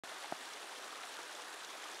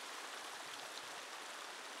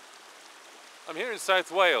I'm here in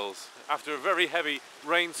South Wales after a very heavy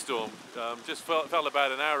rainstorm, just fell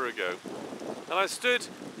about an hour ago, and I stood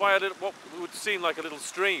by what would seem like a little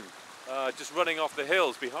stream just running off the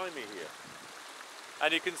hills behind me here.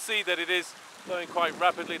 And you can see that it is flowing quite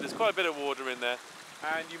rapidly. There's quite a bit of water in there,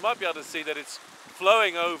 and you might be able to see that it's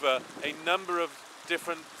flowing over a number of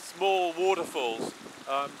different small waterfalls,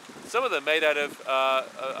 some of them made out of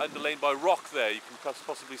underlain by rock there. You can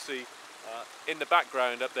possibly see in the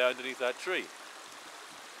background up there underneath that tree.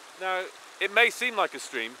 Now, it may seem like a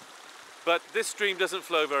stream, but this stream doesn't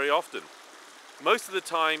flow very often. Most of the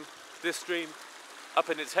time, this stream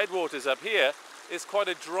up in its headwaters up here is quite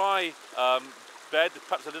a dry bed,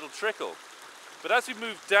 perhaps a little trickle. But as we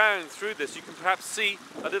move down through this, you can perhaps see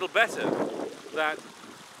a little better that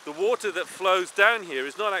the water that flows down here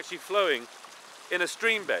is not actually flowing in a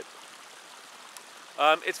stream bed.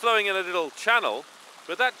 It's flowing in a little channel,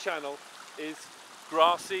 but that channel is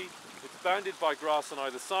grassy. It's bounded by grass on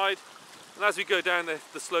either side, and as we go down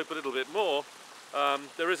the slope a little bit more,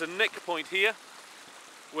 there is a nick point here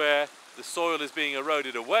where the soil is being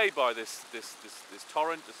eroded away by this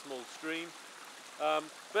torrent, this small stream.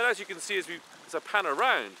 But as you can see as I pan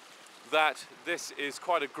around, that this is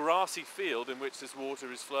quite a grassy field in which this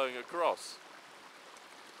water is flowing across.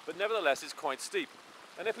 But nevertheless, it's quite steep.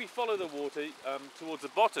 And if we follow the water towards the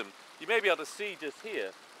bottom, you may be able to see just here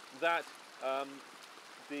that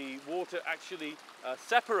the water actually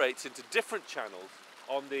separates into different channels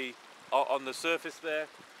on the surface there,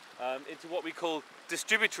 into what we call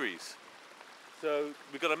distributaries. So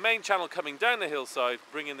we've got a main channel coming down the hillside,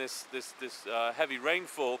 bringing this heavy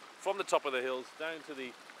rainfall from the top of the hills down to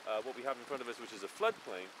the what we have in front of us, which is a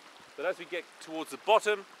floodplain. But as we get towards the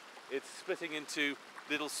bottom, it's splitting into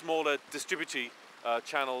little smaller distributary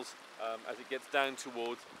channels as it gets down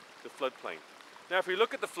towards the floodplain. Now, if we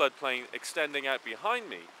look at the floodplain extending out behind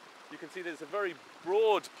me, you can see there's a very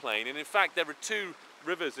broad plain, and in fact there are two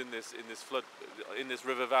rivers in this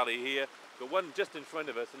river valley here. Got one just in front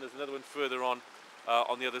of us, and there's another one further on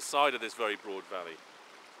the other side of this very broad valley.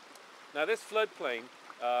 Now, this floodplain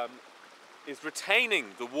is retaining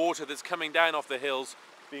the water that's coming down off the hills,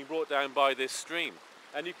 being brought down by this stream,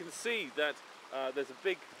 and you can see that there's a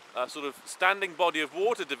big sort of standing body of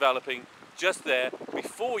water developing just there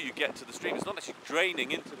before you get to the stream. It's not actually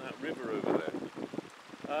draining into that river over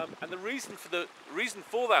there. And the reason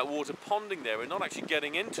for that water ponding there and not actually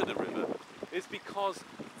getting into the river is because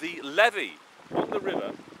the levee on the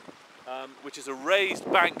river, which is a raised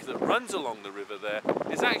bank that runs along the river there,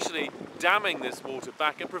 is actually damming this water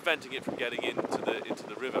back and preventing it from getting into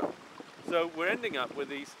the river. So we're ending up with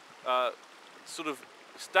these sort of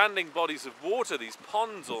standing bodies of water, these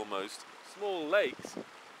ponds almost, small lakes,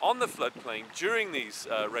 on the floodplain during these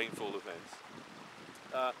rainfall events,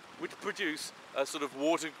 which produce a sort of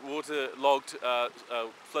waterlogged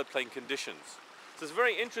floodplain conditions. So it's a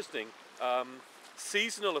very interesting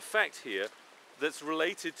seasonal effect here that's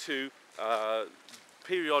related to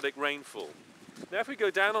periodic rainfall. Now, if we go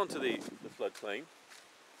down onto the floodplain,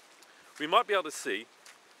 we might be able to see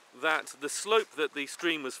that the slope that the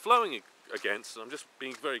stream was flowing against, and I'm just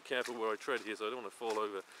being very careful where I tread here so I don't want to fall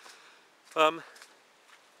over,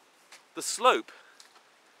 the slope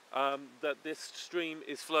that this stream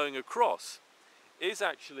is flowing across is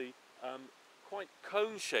actually quite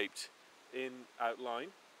cone-shaped in outline,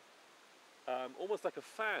 almost like a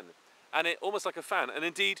fan, and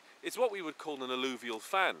indeed it's what we would call an alluvial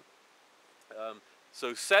fan.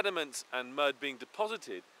 So sediment and mud being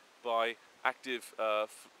deposited by active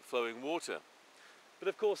flowing water. But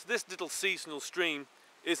of course, this little seasonal stream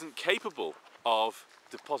isn't capable of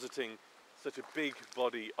depositing such a big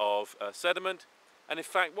body of sediment, and in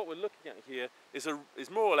fact what we're looking at here is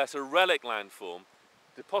more or less a relic landform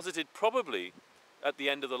deposited probably at the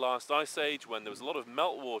end of the last ice age, when there was a lot of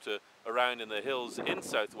meltwater around in the hills in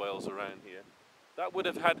South Wales around here. That would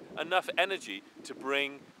have had enough energy to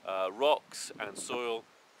bring rocks and soil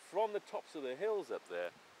from the tops of the hills up there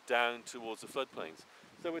down towards the floodplains.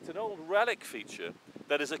 So it's an old relic feature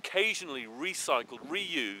that is occasionally recycled,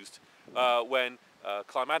 reused when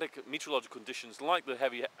climatic meteorological conditions like the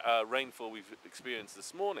heavy rainfall we've experienced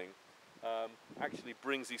this morning actually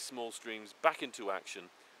brings these small streams back into action.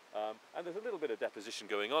 And there's a little bit of deposition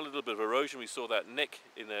going on, a little bit of erosion. We saw that nick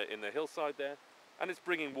in the hillside there, and it's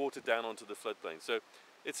bringing water down onto the floodplain. So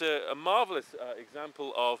it's a marvelous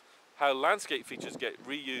example of how landscape features get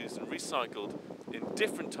reused and recycled in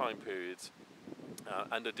different time periods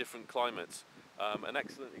under different climates. An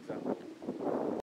excellent example.